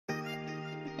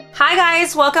Hi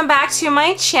guys, welcome back to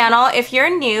my channel. If you're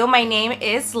new, my name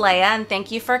is Leia and thank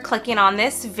you for clicking on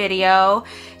this video.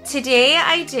 Today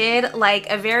I did like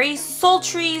a very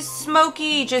sultry,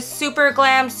 smoky, just super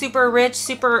glam, super rich,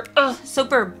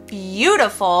 super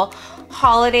beautiful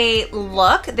holiday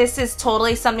look. This is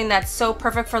totally something that's so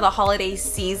perfect for the holiday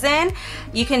season.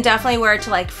 You can definitely wear it to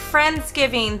like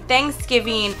Friendsgiving,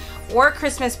 Thanksgiving, or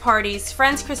Christmas parties,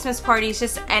 friends' Christmas parties,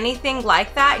 just anything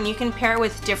like that. And you can pair it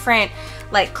with different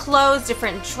like clothes,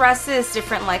 different dresses,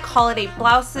 different like holiday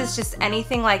blouses, just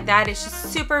anything like that. It's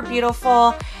just super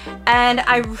beautiful. And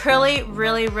I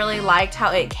really liked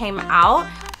how it came out.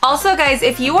 Also guys,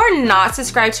 if you are not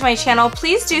subscribed to my channel,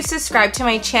 please do subscribe to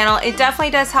my channel. It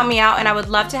definitely does help me out and I would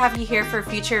love to have you here for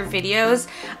future videos.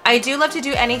 I do love to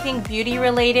do anything beauty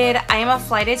related. I am a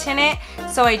flight attendant,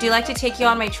 so I do like to take you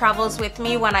on my travels with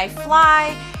me when I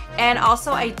fly. And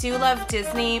also I do love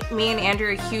Disney. Me and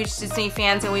Andrew are huge Disney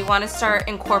fans and we want to start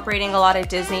incorporating a lot of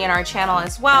Disney in our channel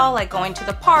as well, like going to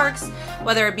the parks,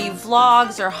 whether it be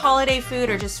vlogs or holiday food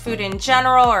or just food in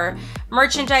general or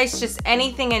merchandise, just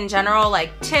anything in general,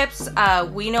 like tips.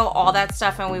 We know all that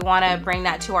stuff and we want to bring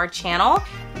that to our channel.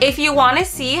 If you want to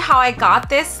see how I got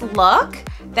this look,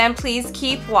 then please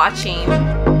keep watching.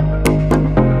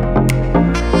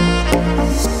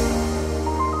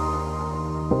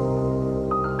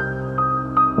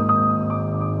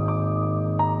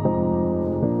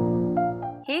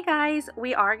 Hey guys,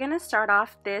 we are going to start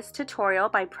off this tutorial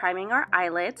by priming our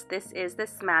eyelids. This is the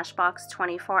Smashbox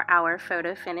 24-Hour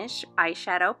Photo Finish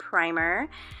Eyeshadow Primer.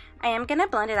 I am going to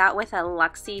blend it out with a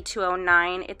Luxie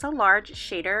 209. It's a large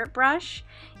shader brush.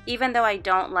 Even though I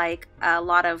don't like a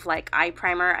lot of like eye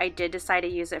primer, I did decide to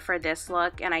use it for this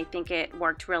look and I think it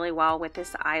worked really well with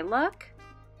this eye look.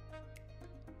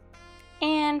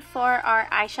 And for our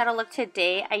eyeshadow look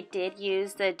today, I did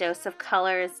use the Dose of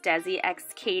Colors Desi X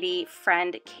Katie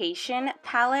Friendcation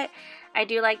palette. I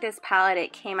do like this palette.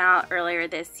 It came out earlier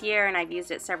this year and I've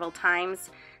used it several times.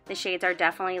 The shades are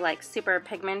definitely like super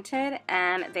pigmented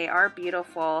and they are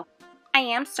beautiful. I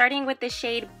am starting with the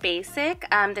shade Basic.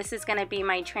 This is going to be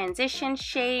my transition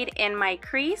shade in my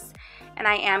crease and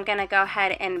I am going to go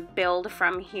ahead and build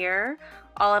from here.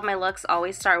 All of my looks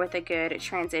always start with a good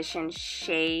transition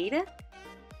shade.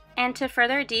 And to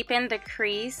further deepen the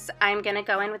crease, I'm going to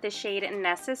go in with the shade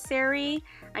Necessary.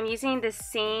 I'm using the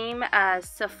same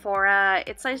Sephora,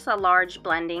 it's just a large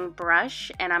blending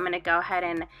brush, and I'm going to go ahead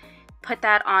and put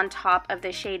that on top of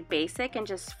the shade Basic and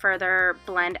just further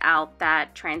blend out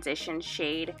that transition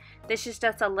shade. This is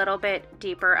just a little bit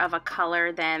deeper of a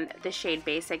color than the shade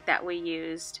Basic that we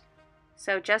used.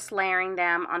 So just layering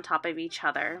them on top of each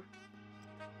other.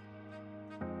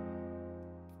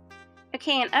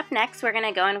 Okay, and up next we're going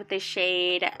to go in with the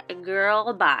shade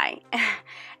Girl Bye.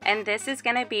 And this is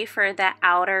going to be for the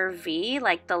outer V,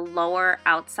 like the lower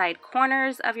outside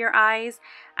corners of your eyes.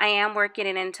 I am working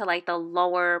it into like the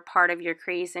lower part of your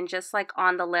crease and just like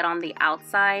on the lid on the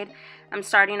outside. I'm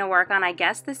starting to work on, I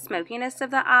guess, the smokiness of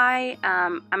the eye.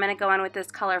 I'm going to go in with this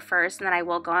color first and then I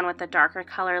will go in with the darker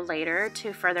color later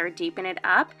to further deepen it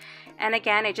up. And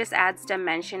again, it just adds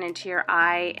dimension into your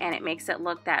eye and it makes it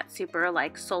look that super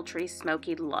like sultry,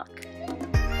 smoky look.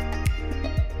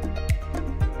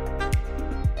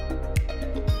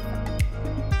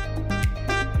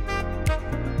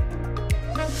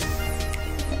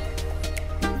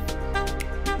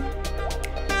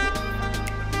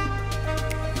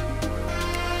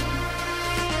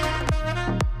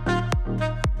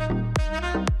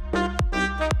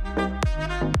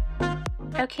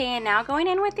 Okay, and now going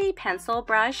in with the pencil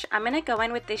brush, I'm going to go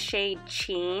in with the shade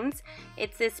Cheens.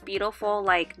 It's this beautiful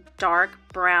like dark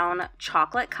brown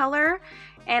chocolate color.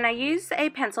 And I use a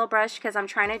pencil brush because I'm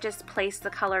trying to just place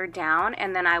the color down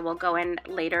and then I will go in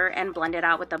later and blend it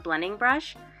out with a blending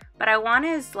brush. But I want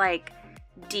as like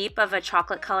deep of a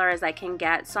chocolate color as I can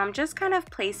get. So I'm just kind of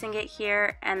placing it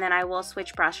here and then I will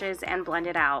switch brushes and blend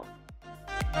it out.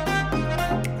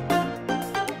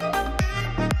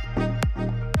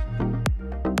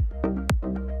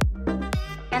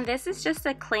 And this is just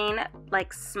a clean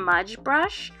like smudge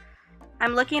brush.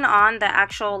 I'm looking on the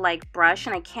actual like brush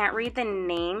and I can't read the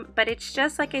name, but it's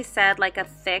just like I said, like a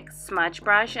thick smudge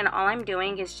brush, and all I'm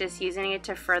doing is just using it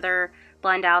to further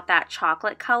blend out that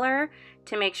chocolate color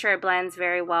to make sure it blends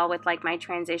very well with like my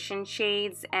transition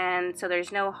shades, and so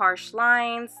there's no harsh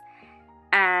lines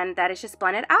and that is just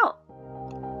blended out.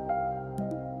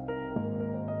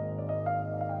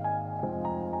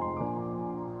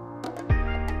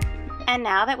 And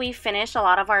now that we've finished a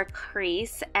lot of our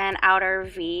crease and outer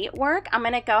V work, I'm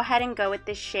going to go ahead and go with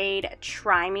the shade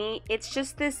Try Me. It's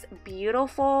just this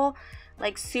beautiful,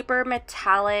 like super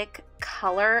metallic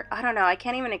color. I don't know, I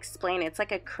can't even explain it. It's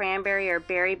like a cranberry or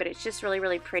berry, but it's just really,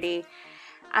 really pretty.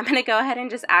 I'm going to go ahead and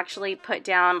just actually put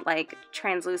down like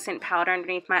translucent powder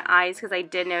underneath my eyes because I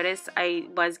did notice I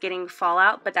was getting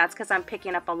fallout, but that's because I'm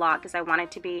picking up a lot because I want it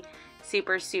to be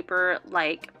super, super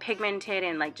like pigmented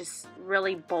and like just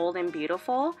really bold and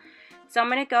beautiful. So I'm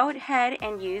going to go ahead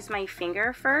and use my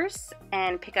finger first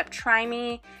and pick up Try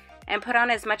Me and put on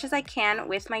as much as I can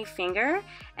with my finger,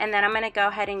 and then I'm going to go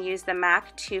ahead and use the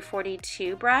MAC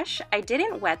 242 brush. I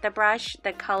didn't wet the brush.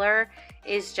 The color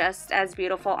is just as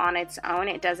beautiful on its own.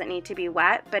 It doesn't need to be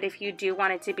wet, but if you do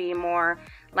want it to be more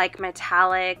like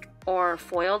metallic or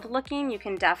foiled looking, you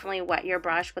can definitely wet your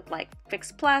brush with like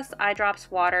Fix Plus, eye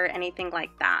drops, water, anything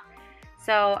like that.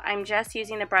 So I'm just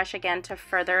using the brush again to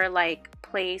further like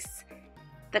place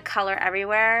the color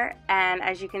everywhere, and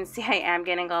as you can see, I am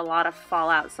getting a lot of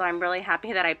fallout, so I'm really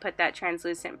happy that I put that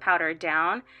translucent powder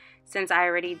down. Since I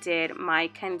already did my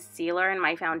concealer and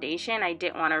my foundation, I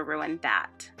didn't want to ruin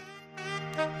that.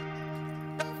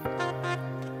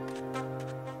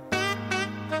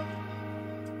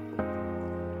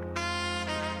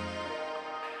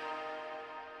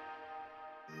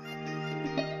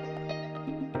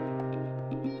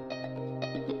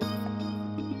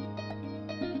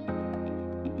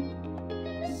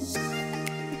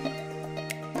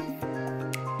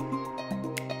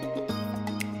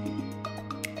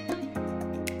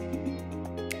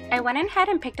 I went ahead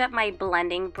and picked up my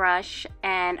blending brush,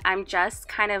 and I'm just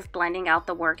kind of blending out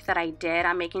the work that I did.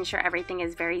 I'm making sure everything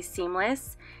is very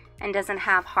seamless and doesn't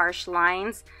have harsh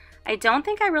lines. I don't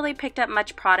think I really picked up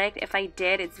much product. If I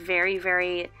did, it's very,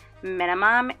 very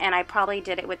minimum, and I probably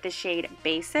did it with the shade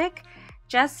Basic,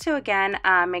 just to again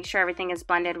make sure everything is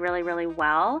blended really, really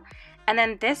well. And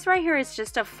then this right here is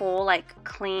just a full like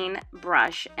clean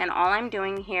brush, and all I'm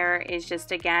doing here is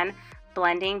just again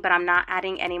blending, but I'm not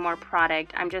adding any more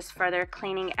product. I'm just further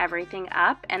cleaning everything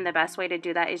up, and the best way to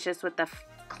do that is just with the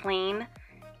clean,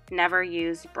 never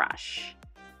used brush.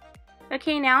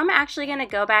 Okay, now I'm actually going to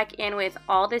go back in with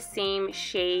all the same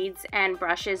shades and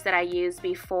brushes that I used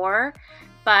before,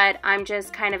 but I'm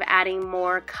just kind of adding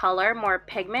more color, more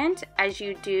pigment. As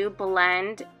you do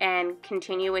blend and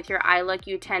continue with your eye look,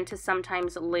 you tend to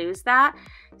sometimes lose that.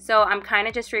 So I'm kind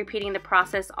of just repeating the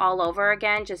process all over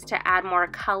again just to add more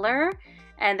color,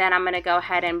 and then I'm going to go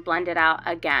ahead and blend it out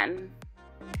again.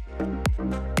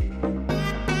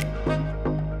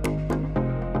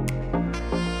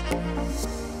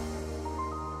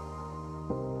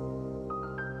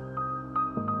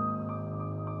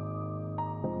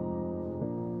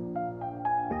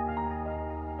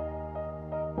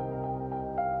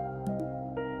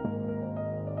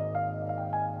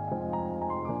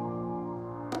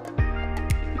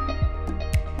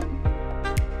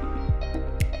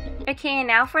 Okay, and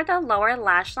now for the lower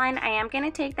lash line, I am going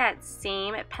to take that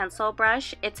same pencil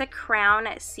brush. It's a Crown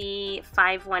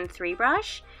C513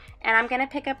 brush, and I'm going to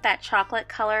pick up that chocolate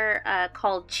color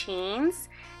called Chains,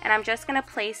 and I'm just going to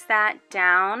place that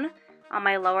down on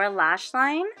my lower lash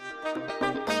line.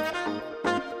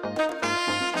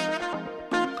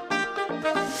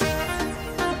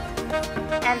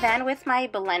 And then with my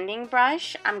blending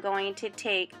brush, I'm going to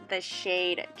take the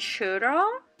shade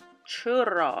Churro.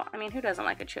 I mean, who doesn't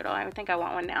like a churro? I think I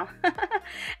want one now.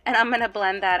 And I'm gonna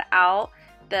blend that out,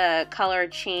 the color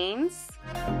Chains.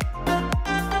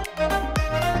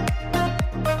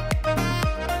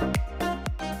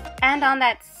 And on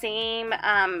that same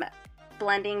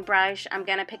blending brush, I'm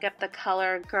gonna pick up the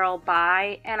color Girl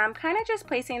Bye, and I'm kind of just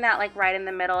placing that like right in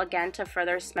the middle again to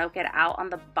further smoke it out on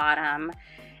the bottom.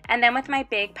 And then with my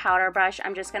big powder brush,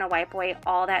 I'm just gonna wipe away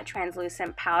all that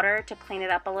translucent powder to clean it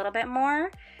up a little bit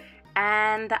more.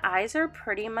 And the eyes are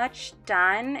pretty much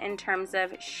done in terms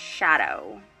of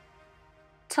shadow.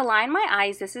 To line my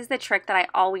eyes, this is the trick that I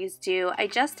always do. I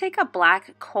just take a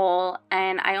black kohl,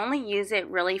 and I only use it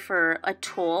really for a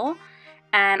tool.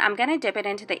 And I'm going to dip it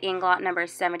into the Inglot number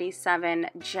 77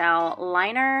 gel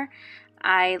liner.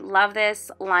 I love this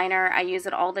liner. I use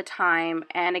it all the time.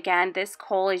 And again, this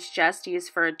kohl is just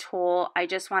used for a tool. I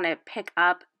just want to pick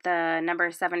up the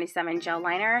number 77 gel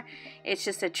liner. It's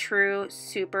just a true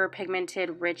super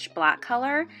pigmented rich black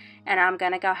color, and I'm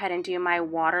gonna go ahead and do my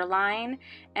waterline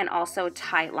and also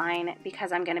tight line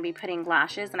because I'm gonna be putting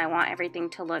lashes and I want everything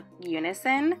to look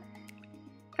unison.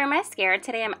 For mascara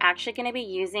today, I'm actually gonna be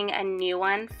using a new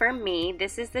one for me.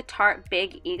 This is the Tarte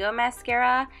Big Ego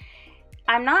mascara.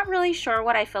 I'm not really sure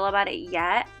what I feel about it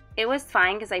yet. It was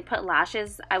fine because I put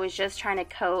lashes. I was just trying to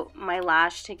coat my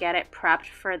lash to get it prepped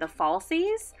for the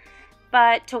falsies.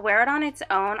 But to wear it on its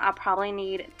own, I'll probably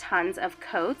need tons of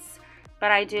coats.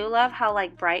 But I do love how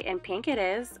like bright and pink it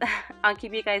is. I'll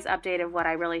keep you guys updated what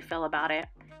I really feel about it.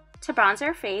 To bronze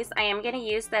our face, I am going to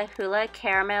use the Hoola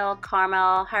Caramel,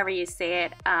 however you say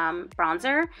it,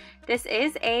 bronzer. This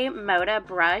is a Moda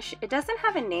brush. It doesn't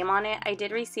have a name on it. I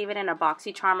did receive it in a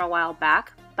BoxyCharm a while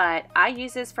back, but I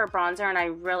use this for bronzer and I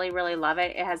really, really love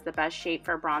it. It has the best shape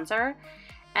for bronzer.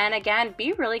 And again,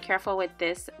 be really careful with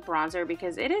this bronzer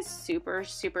because it is super,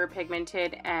 super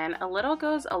pigmented and a little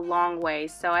goes a long way.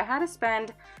 So I had to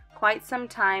spend quite some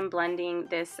time blending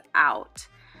this out.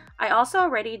 I also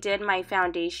already did my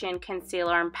foundation,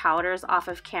 concealer, and powders off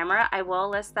of camera. I will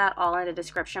list that all in the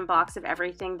description box of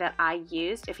everything that I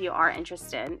used if you are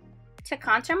interested. To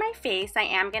contour my face, I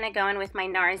am going to go in with my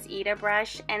NARS Ita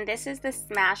brush, and this is the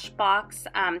Smashbox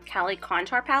Cali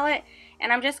Contour Palette,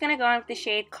 and I'm just going to go in with the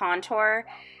shade Contour.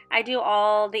 I do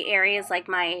all the areas like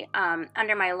my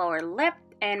under my lower lip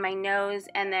and my nose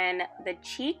and then the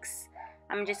cheeks.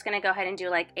 I'm just going to go ahead and do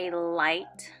like a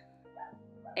light,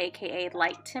 aka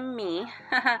light to me,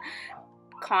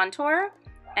 contour.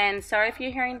 And sorry if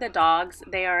you're hearing the dogs,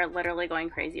 they are literally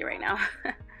going crazy right now.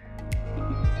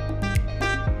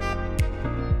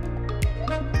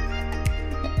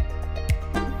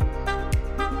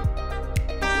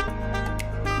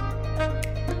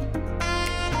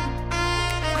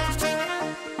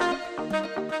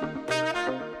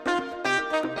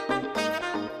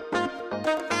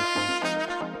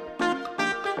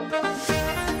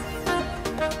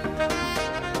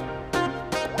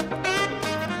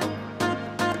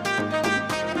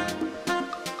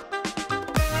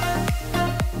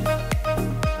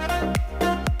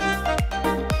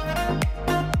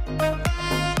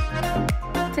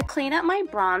 Clean up my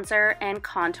bronzer and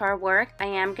contour work, I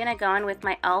am going to go in with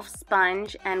my e.l.f.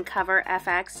 sponge and Cover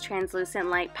FX translucent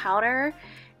light powder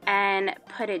and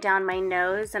put it down my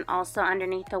nose and also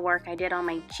underneath the work I did on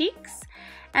my cheeks.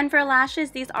 And for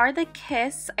lashes, these are the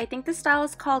Kiss. I think the style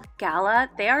is called Gala.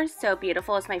 They are so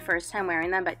beautiful. It's my first time wearing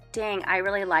them, but dang, I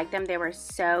really like them. They were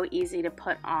so easy to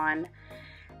put on.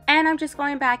 And I'm just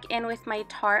going back in with my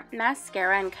Tarte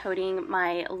mascara and coating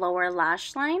my lower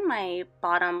lash line, my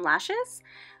bottom lashes,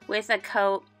 with a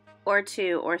coat or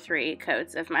 2 or 3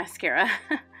 coats of mascara.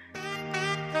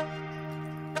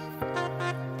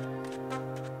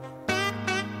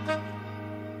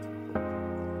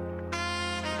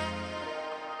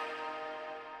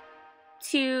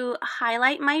 To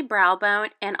highlight my brow bone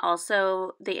and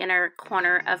also the inner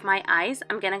corner of my eyes,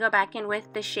 I'm going to go back in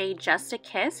with the shade Just a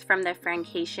Kiss from the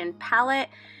Francation palette.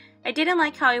 I didn't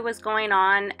like how it was going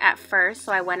on at first,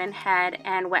 so I went ahead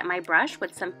and wet my brush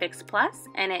with some Fix Plus,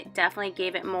 and it definitely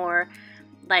gave it more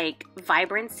like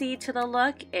vibrancy to the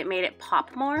look. It made it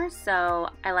pop more, so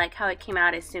I like how it came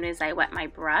out as soon as I wet my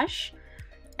brush.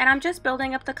 And I'm just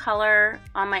building up the color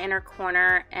on my inner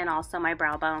corner and also my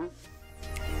brow bone.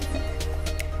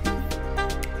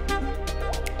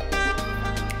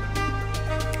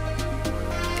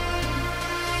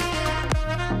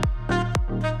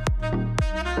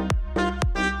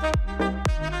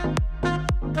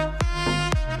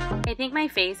 I think my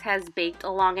face has baked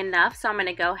long enough, so I'm going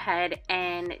to go ahead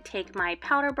and take my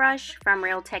powder brush from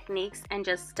Real Techniques and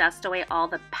just dust away all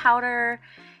the powder.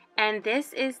 And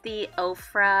this is the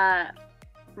Ofra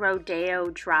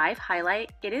Rodeo Drive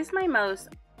highlight. It is my most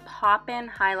pop-in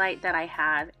highlight that I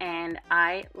have, and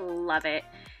I love it.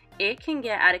 It can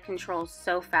get out of control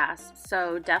so fast,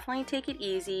 so definitely take it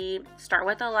easy. Start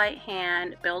with a light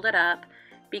hand, build it up,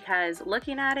 because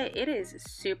looking at it, it is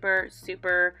super,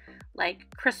 super like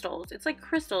crystals. It's like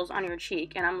crystals on your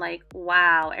cheek, and I'm like,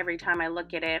 wow, every time I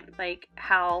look at it, like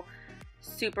how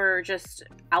super just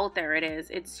out there it is.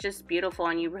 It's just beautiful,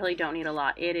 and you really don't need a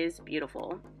lot. It is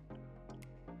beautiful.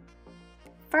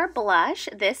 For blush,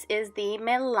 this is the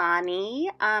Milani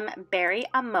Berry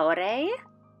Amore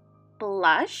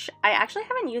blush. I actually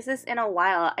haven't used this in a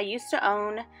while. I used to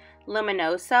own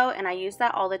Luminoso, and I use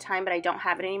that all the time, but I don't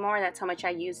have it anymore. That's how much I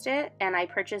used it. And I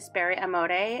purchased Berry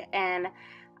Amore, and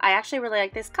I actually really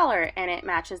like this color, and it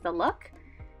matches the look.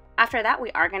 After that, we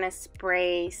are going to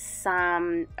spray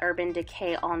some Urban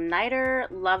Decay All Nighter.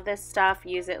 Love this stuff.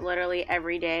 Use it literally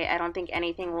every day. I don't think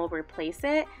anything will replace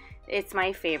it. It's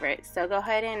my favorite. So go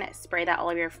ahead and spray that all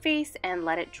over your face and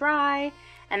let it dry.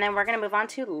 And then we're going to move on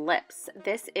to lips.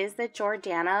 This is the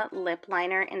Jordana lip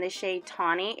liner in the shade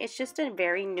Tawny. It's just a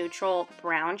very neutral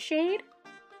brown shade.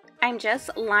 I'm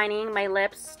just lining my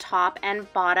lips top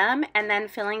and bottom and then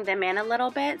filling them in a little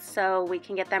bit so we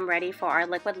can get them ready for our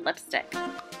liquid lipstick.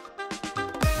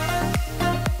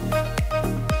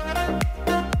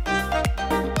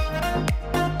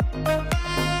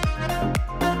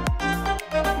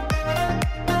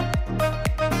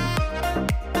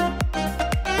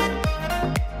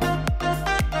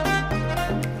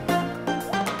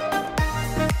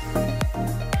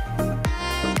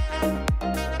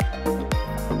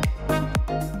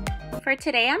 for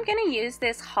today, I'm going to use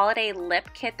this holiday lip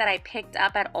kit that I picked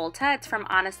up at Ulta. It's from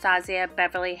Anastasia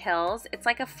Beverly Hills. It's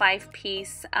like a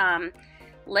 5-piece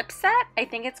lip set. I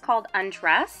think it's called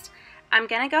Undressed. I'm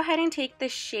going to go ahead and take the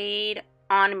shade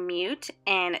On Mute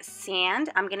and Sand.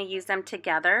 I'm going to use them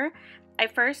together. I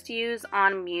first use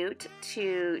On Mute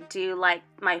to do like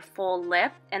my full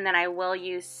lip, and then I will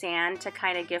use Sand to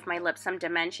kind of give my lip some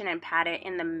dimension and pat it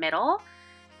in the middle.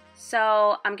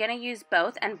 So I'm going to use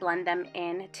both and blend them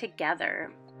in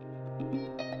together.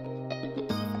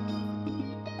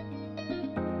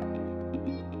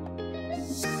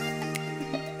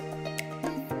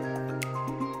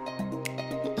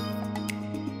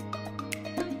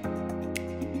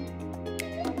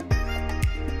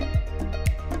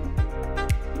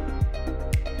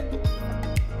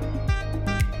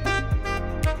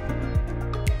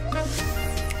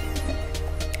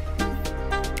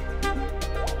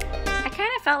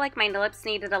 Felt like my lips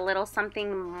needed a little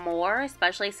something more,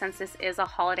 especially since this is a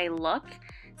holiday look.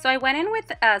 So I went in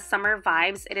with Summer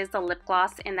Vibes. It is the lip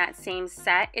gloss in that same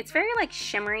set. It's very like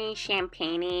shimmery,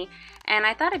 champagne-y, and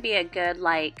I thought it'd be a good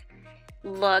like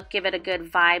look, give it a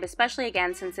good vibe, especially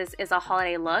again since this is a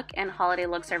holiday look, and holiday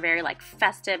looks are very like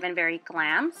festive and very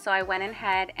glam. So I went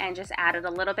ahead and just added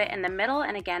a little bit in the middle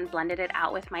and again blended it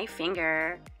out with my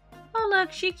finger. Oh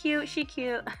look, she cute, she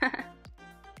cute.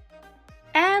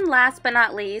 And last but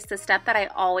not least, the step that I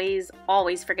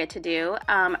always forget to do,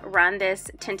 run this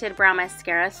tinted brow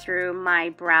mascara through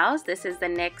my brows. This is the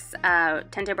NYX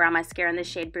tinted brow mascara in the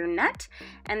shade Brunette,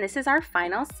 and this is our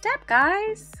final step,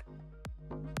 guys.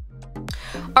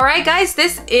 Alright guys,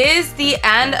 this is the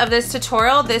end of this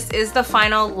tutorial. This is the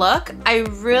final look. I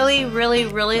really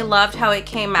loved how it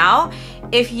came out.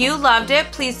 If you loved it,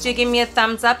 please do give me a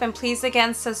thumbs up, and please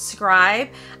again subscribe.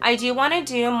 I do want to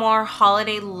do more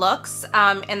holiday looks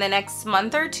in the next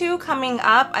month or two coming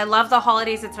up. I love the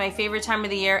holidays. It's my favorite time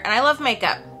of the year, and I love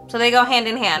makeup, so they go hand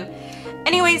in hand.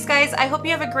 Anyways guys, I hope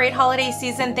you have a great holiday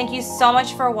season. Thank you so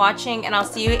much for watching, and I'll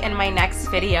see you in my next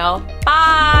video.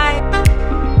 Bye!